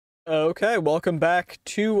Okay, welcome back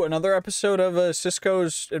to another episode of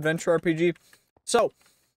Cisco's Adventure RPG. So,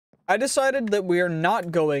 I decided that we are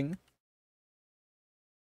not going...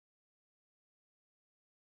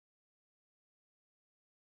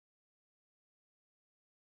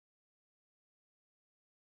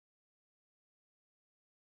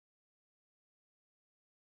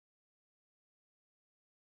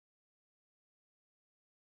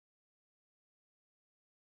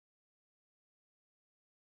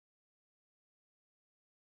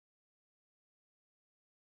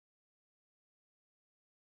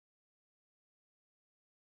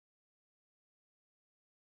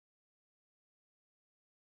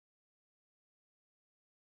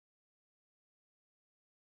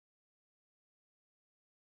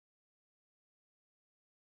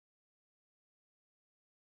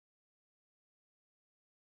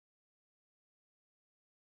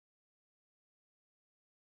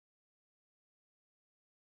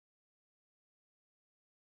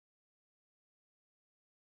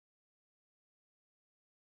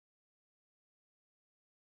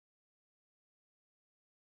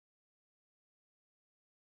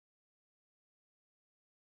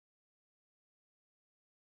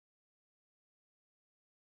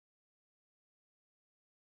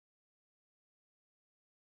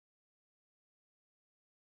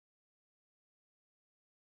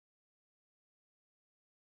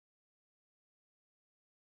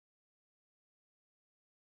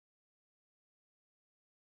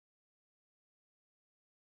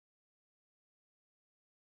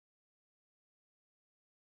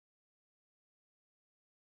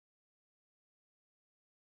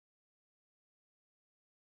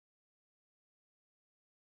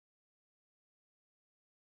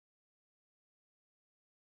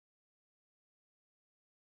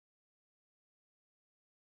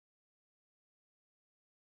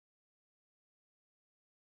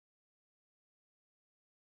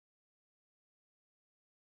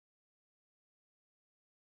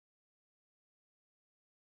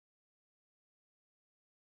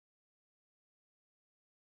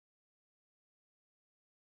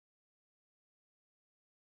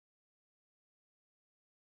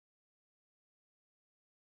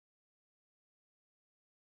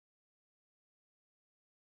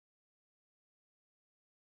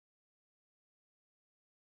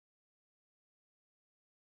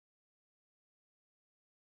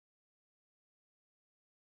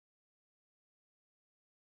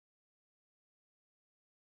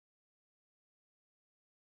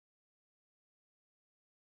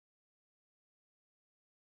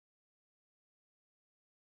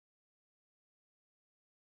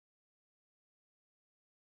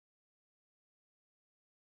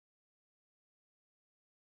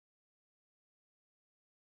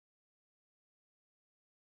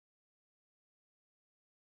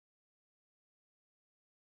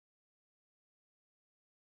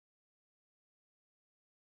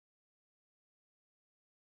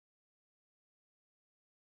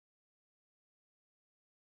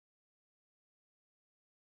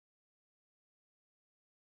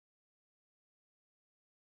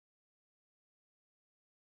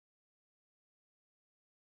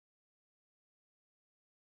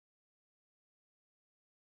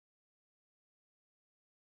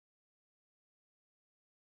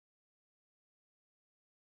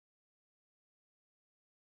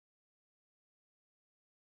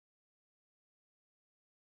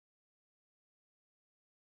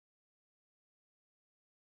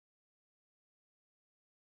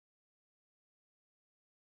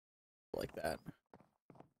 like that.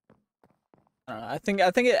 I think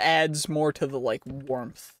it adds more to the, like,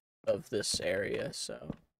 warmth of this area,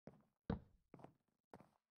 so... I'm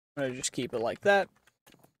gonna just keep it like that.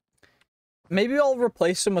 Maybe I'll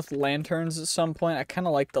replace them with lanterns at some point. I kind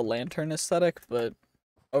of like the lantern aesthetic, but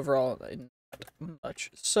overall, not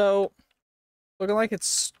much. So, looking like it's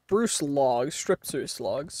spruce logs, stripped spruce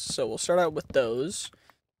logs. So we'll start out with those.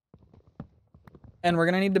 And we're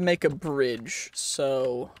gonna need to make a bridge,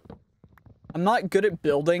 so... I'm not good at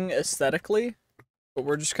building aesthetically, but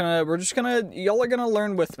we're just gonna, y'all are gonna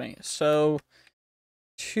learn with me. So,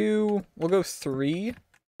 2, we'll go 3,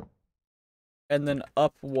 and then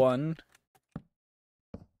up 1.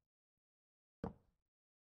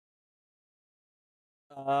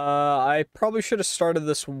 I probably should have started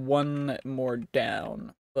this one more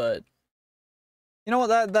down, but you know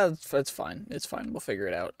what? That's fine. It's fine. We'll figure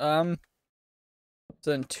it out. So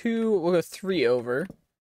then 2, we'll go 3 over.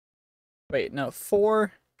 Wait, no,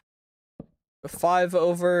 4, go 5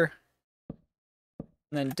 over,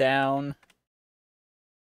 and then down.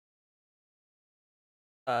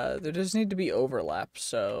 There does need to be overlap,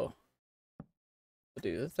 so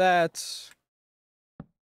do that.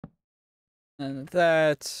 And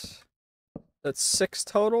that. That's 6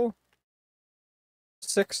 total.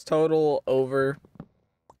 6 total over.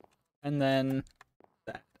 And then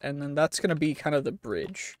that. And then that's gonna be kind of the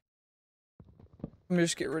bridge. Let me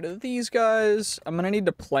just get rid of these guys. I'm gonna need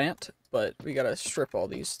to plant, but we gotta strip all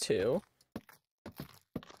these too.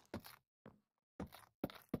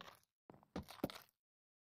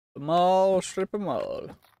 Them all, strip them all.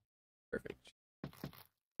 Perfect.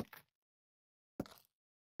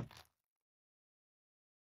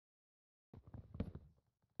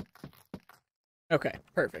 Okay,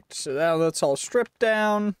 perfect. So now that's all stripped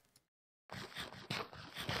down.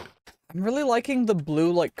 I'm really liking the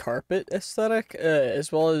blue, like, carpet aesthetic,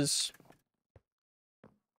 as well as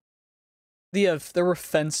there were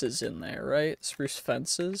fences in there, right? Spruce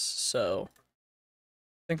fences, so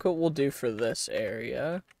I think what we'll do for this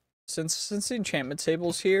area, since the enchantment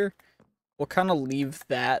table's here, we'll kind of leave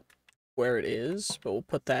that where it is, but we'll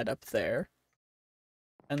put that up there.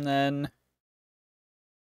 And then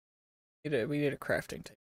we need a crafting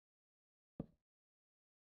table.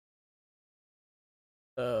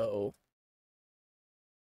 So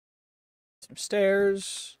some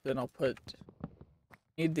stairs, then I'll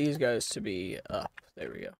need these guys to be up.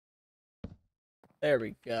 There we go. There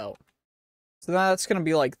we go. So now that's gonna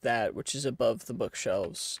be like that, which is above the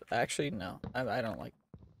bookshelves. Actually, no, I don't like,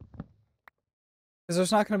 because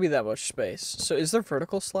there's not gonna be that much space. So is there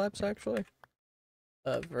vertical slabs actually?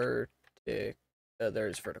 There's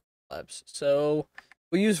vertical slabs. So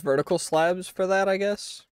we'll use vertical slabs for that, I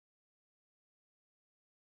guess.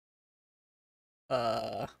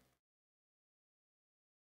 How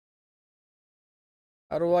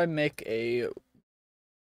do I make I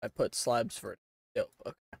put slabs for it. Oh,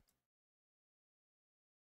 okay.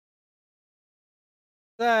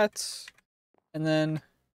 That, and then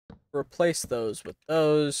replace those with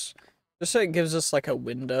those, just so it gives us like a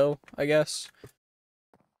window, I guess.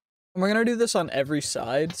 And we're gonna do this on every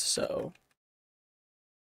side, so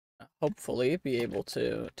hopefully be able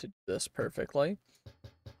to do this perfectly.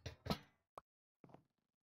 I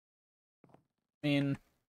mean,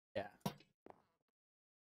 yeah.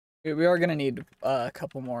 We are gonna need a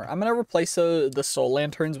couple more. I'm gonna replace the soul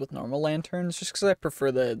lanterns with normal lanterns, just because I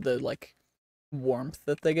prefer the like warmth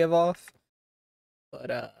that they give off.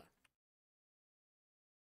 But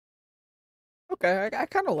okay, I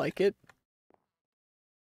kind of like it.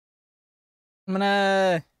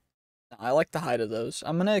 I like the height of those.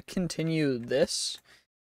 I'm gonna continue this.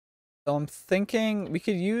 So I'm thinking we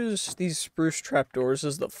could use these spruce trapdoors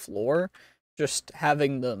as the floor, just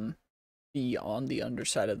having them be on the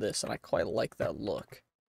underside of this, and I quite like that look.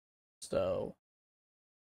 So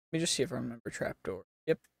let me just see if I remember trapdoor.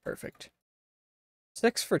 Yep, perfect.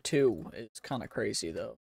 6 for 2 is kind of crazy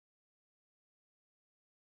though.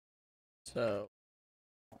 So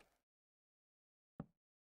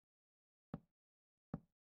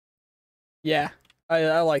yeah,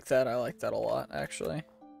 I like that. I like that a lot actually.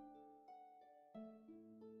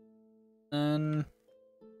 And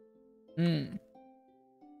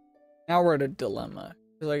now we're at a dilemma.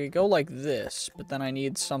 Because I could go like this, but then I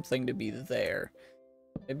need something to be there.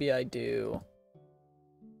 Maybe I do.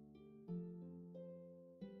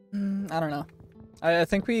 I don't know. I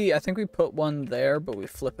think we put one there, but we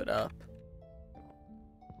flip it up.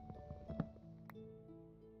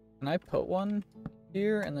 Can I put one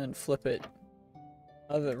here and then flip it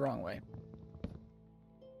the wrong way?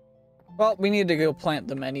 Well, we need to go plant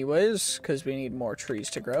them anyways, because we need more trees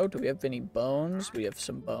to grow. Do we have any bones? We have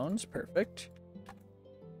some bones. Perfect.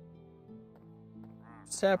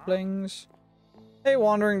 Saplings. Hey,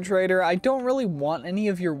 wandering trader. I don't really want any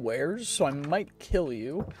of your wares, so I might kill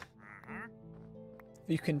you if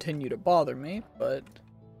you continue to bother me, but...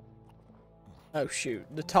 Oh, shoot.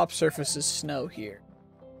 The top surface is snow here.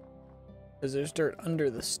 Because there's dirt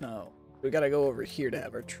under the snow. We gotta go over here to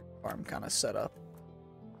have our tree farm kind of set up.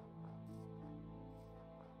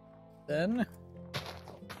 Then...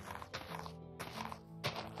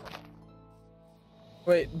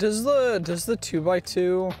 Wait, does the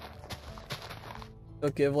 2x2 they'll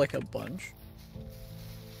give like a bunch?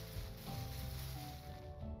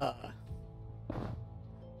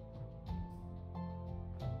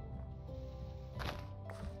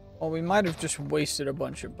 Well, we might have just wasted a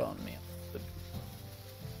bunch of bone meal. But...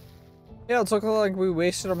 yeah, it's looking like we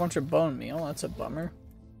wasted a bunch of bone meal. That's a bummer.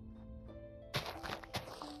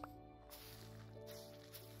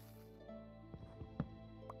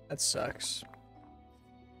 That sucks.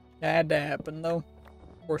 That had to happen, though.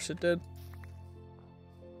 Of course it did.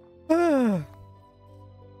 I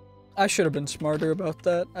should have been smarter about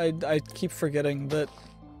that. I keep forgetting that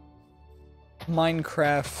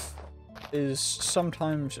Minecraft is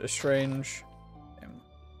sometimes a strange.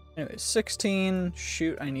 Anyway, 16.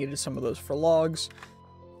 Shoot, I needed some of those for logs.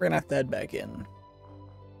 We're gonna have to head back in.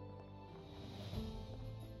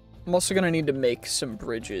 I'm also gonna need to make some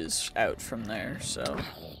bridges out from there, so.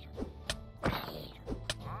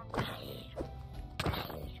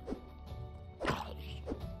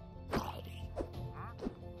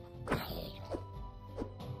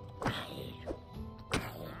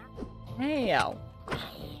 Hey, ow.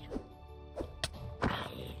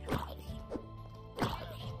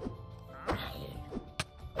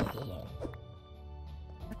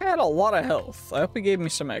 I had a lot of health. I hope he gave me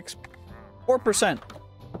some XP. 4%.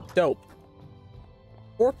 Dope.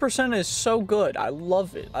 4% is so good. I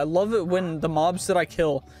love it. I love it when the mobs that I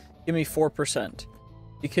kill give me 4%.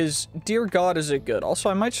 Because, dear God, is it good. Also,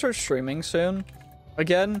 I might start streaming soon.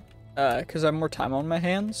 Again. Because I have more time on my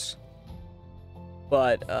hands.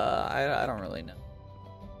 But, I don't really know.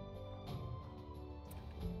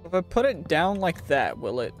 If I put it down like that,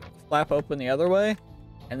 will it flap open the other way?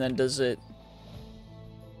 And then does it...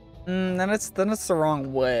 then it's the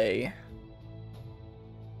wrong way.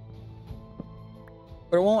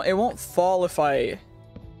 But it won't fall if I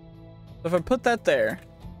put that there.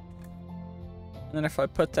 And then if I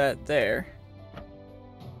put that there,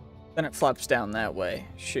 then it flaps down that way.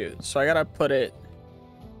 Shoot. So I gotta put it...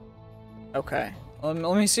 Okay. Let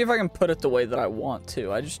me see if I can put it the way that I want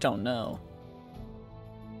to. I just don't know.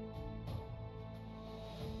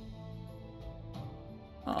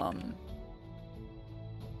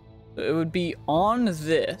 It would be on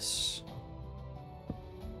this,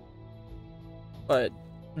 but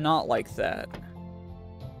not like that.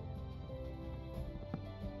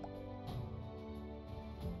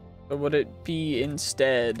 But would it be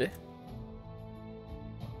instead,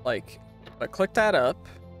 like, if I click that up,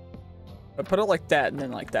 I put it like that and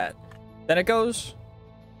then like that, then it goes,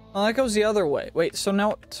 oh, that goes the other way. Wait, so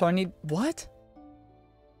now, so I need, what?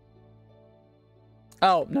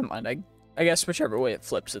 Oh, never mind. I guess whichever way it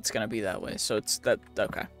flips, it's gonna be that way. So it's that,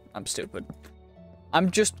 okay. I'm stupid. I'm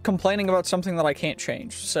just complaining about something that I can't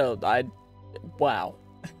change. So wow.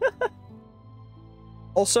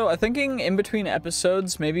 Also, I'm thinking in between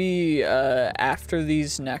episodes, maybe after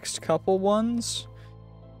these next couple ones.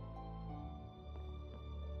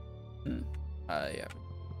 Yeah.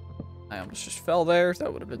 I almost just fell there.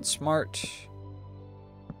 That would have been smart.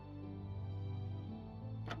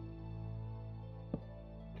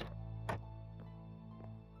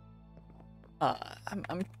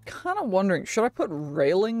 I'm kind of wondering, should I put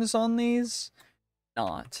railings on these?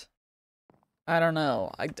 Not. I don't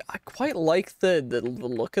know. I quite like the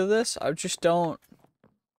look of this. I just don't...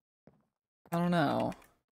 I don't know.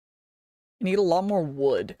 I need a lot more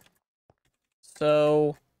wood.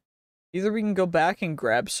 So, either we can go back and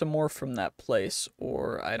grab some more from that place,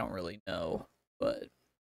 or I don't really know, but...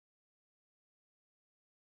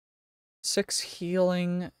 6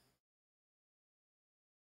 healing...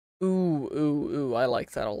 Ooh, I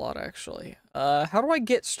like that a lot, actually. How do I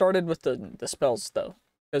get started with the spells, though?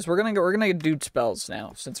 Because we're gonna do spells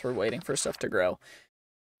now, since we're waiting for stuff to grow.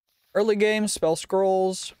 Early game, spell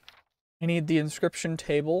scrolls. I need the inscription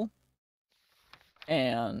table.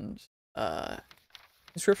 And,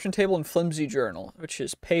 inscription table and flimsy journal, which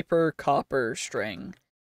is paper, copper, string.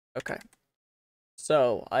 Okay.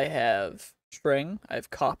 So, I have string, I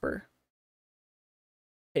have copper.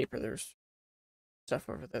 Paper, there's stuff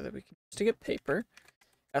over there that we can use to get paper.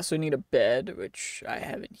 I also need a bed, which I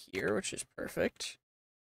have in here, which is perfect.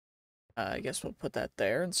 I guess we'll put that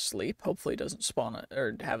there and sleep. Hopefully it doesn't spawn it,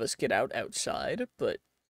 or have us get out outside, but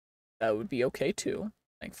that would be okay too.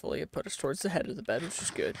 Thankfully it put us towards the head of the bed, which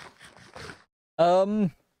is good.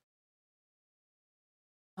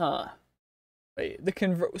 Wait,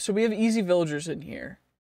 so we have easy villagers in here.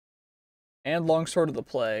 And longsword of the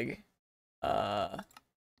plague.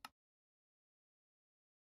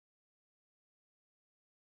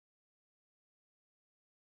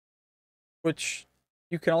 Which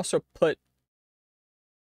you can also put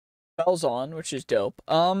spells on, which is dope.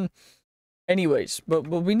 Anyways, but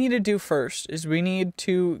what we need to do first is we need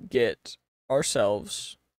to get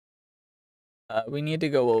ourselves, we need to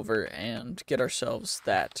go over and get ourselves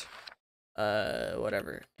that,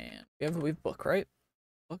 whatever. And we have book, right?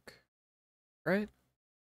 Book, right?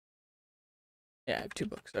 Yeah, I have 2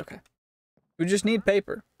 books, okay. We just need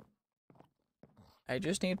paper. I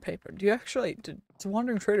just need paper. Do you actually, does the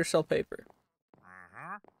Wandering Trader sell paper?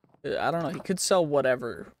 I don't know, he could sell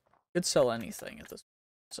whatever. He could sell anything at this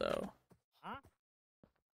point, so.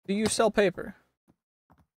 Do you sell paper?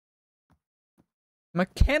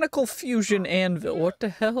 Mechanical fusion anvil, what the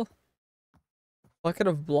hell? Bucket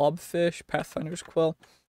of blobfish, Pathfinder's quill.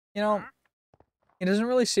 You know, it doesn't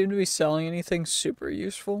really seem to be selling anything super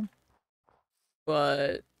useful.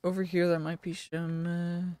 But over here there might be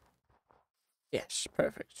some, yes,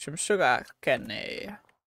 perfect. Some sugar candy.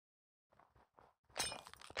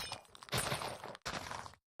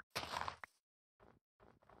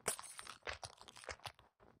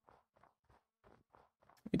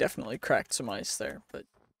 We definitely cracked some ice there, but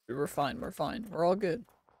we're fine, we're fine. We're all good.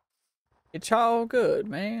 It's all good,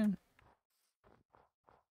 man.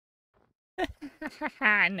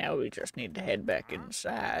 Now we just need to head back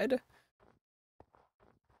inside.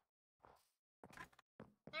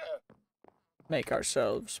 Make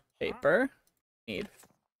ourselves paper. Need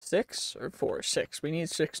 6 or 4? 6. We need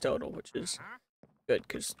 6 total, which is good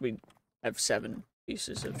because we have 7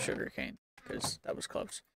 pieces of sugar cane because that was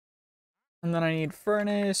close. And then I need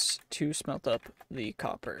furnace to smelt up the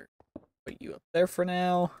copper. Put you up there for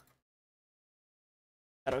now.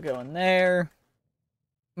 That'll go in there.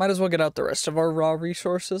 Might as well get out the rest of our raw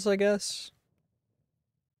resources, I guess.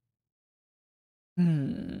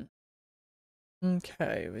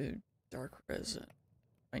 Okay, dark resin.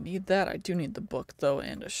 I need that. I do need the book, though,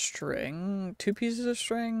 and a string. 2 pieces of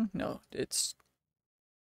string? No, it's...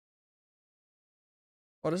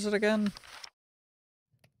 What is it again?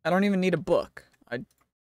 I don't even need a book.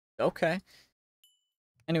 Okay.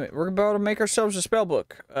 Anyway, we're about to make ourselves a spell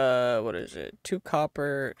book. What is it? 2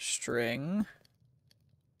 copper, string,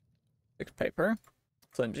 6 paper,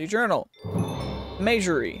 flimsy journal,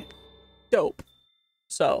 majory, dope.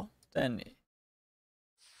 So, then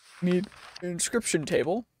need an inscription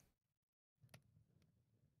table.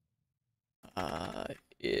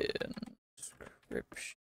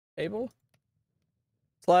 Inscription table.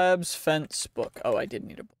 Slabs, fence, book. Oh, I did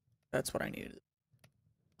need a book. That's what I needed.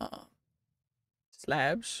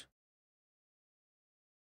 Slabs.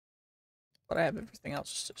 But I have everything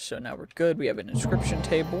else, so now we're good. We have an inscription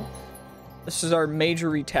table. This is our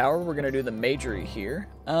majory tower. We're gonna do the majory here.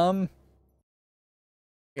 We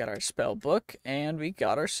got our spell book, and we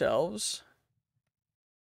got ourselves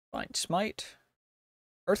Find Smite,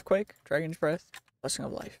 Earthquake, Dragon's Breath, Blessing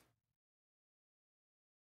of Life.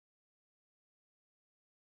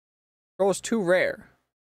 Scroll is too rare.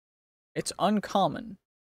 It's uncommon.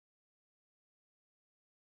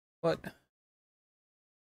 What?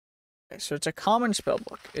 Okay, so it's a common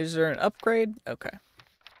spellbook. Is there an upgrade? Okay.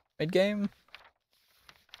 Mid-game.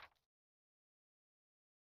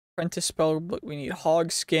 Apprentice spellbook. We need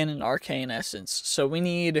Hog Skin and Arcane Essence. So we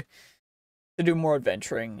need to do more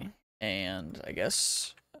adventuring. And I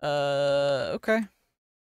guess... okay.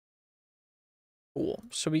 Cool.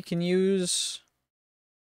 So we can use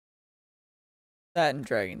that and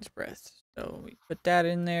Dragon's Breath. So we put that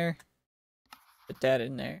in there. Put that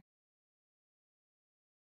in there.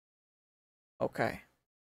 Okay.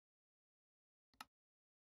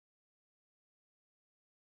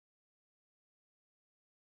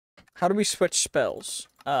 How do we switch spells?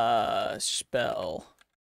 Spell.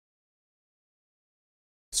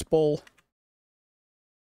 Spell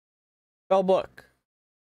book.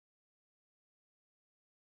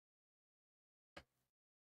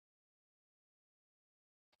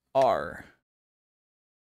 R.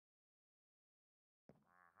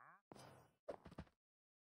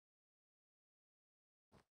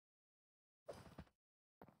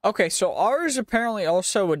 Okay, so R is apparently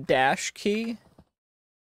also a dash key.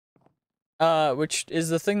 Which is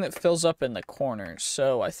the thing that fills up in the corners.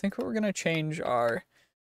 So I think we're gonna change our...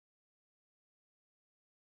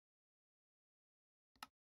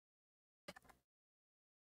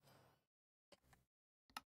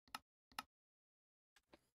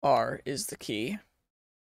 R is the key.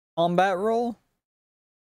 Combat roll?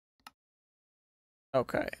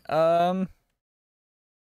 Okay,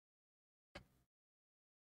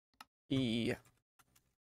 E...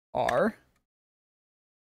 R.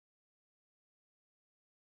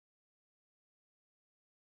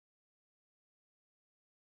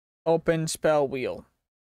 Open spell wheel.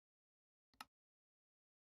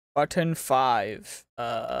 Button 5.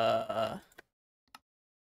 Button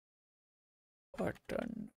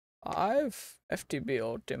 5. FTB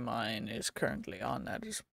Ultimine is currently on. That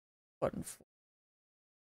is button 4.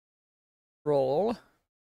 Roll.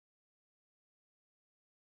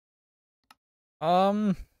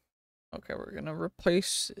 Okay, we're gonna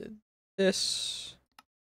replace this.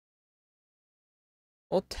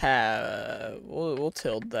 We'll we'll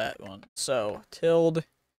tilde that one. So tilde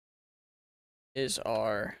is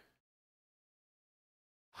our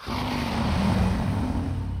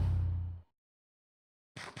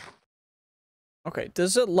okay,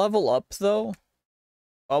 does it level up though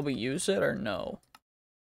while we use it or no?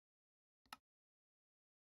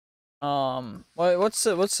 What's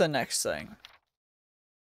the next thing?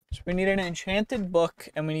 So we need an enchanted book,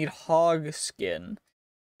 and we need hog skin,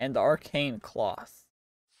 and the arcane cloth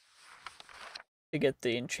to get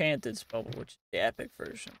the enchanted spellbook, which is the epic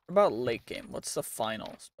version. What about late game? What's the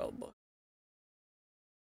final spellbook?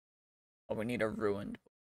 Oh, we need a ruined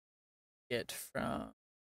book. Get from.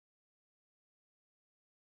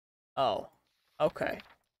 Oh, okay.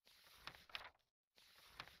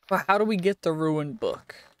 But how do we get the ruined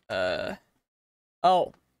book?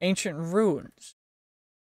 Oh, ancient runes.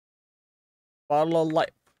 Bottle of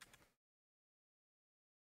light.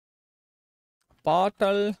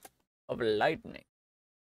 Bottle of lightning.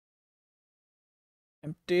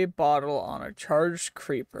 Empty bottle on a charged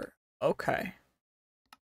creeper. Okay.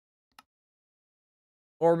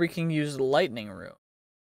 Or we can use the lightning rune.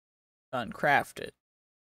 Uncrafted.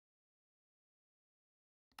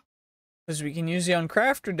 Because we can use the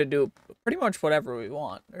uncrafted to do pretty much whatever we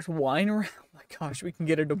want. There's wine around. Oh my gosh, we can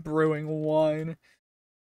get into brewing wine.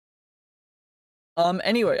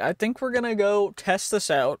 Anyway, I think we're gonna go test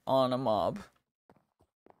this out on a mob.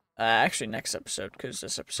 Actually, next episode, because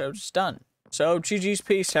this episode's done. So, GG's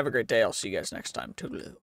peace. Have a great day. I'll see you guys next time.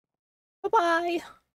 Toodaloo. Bye-bye.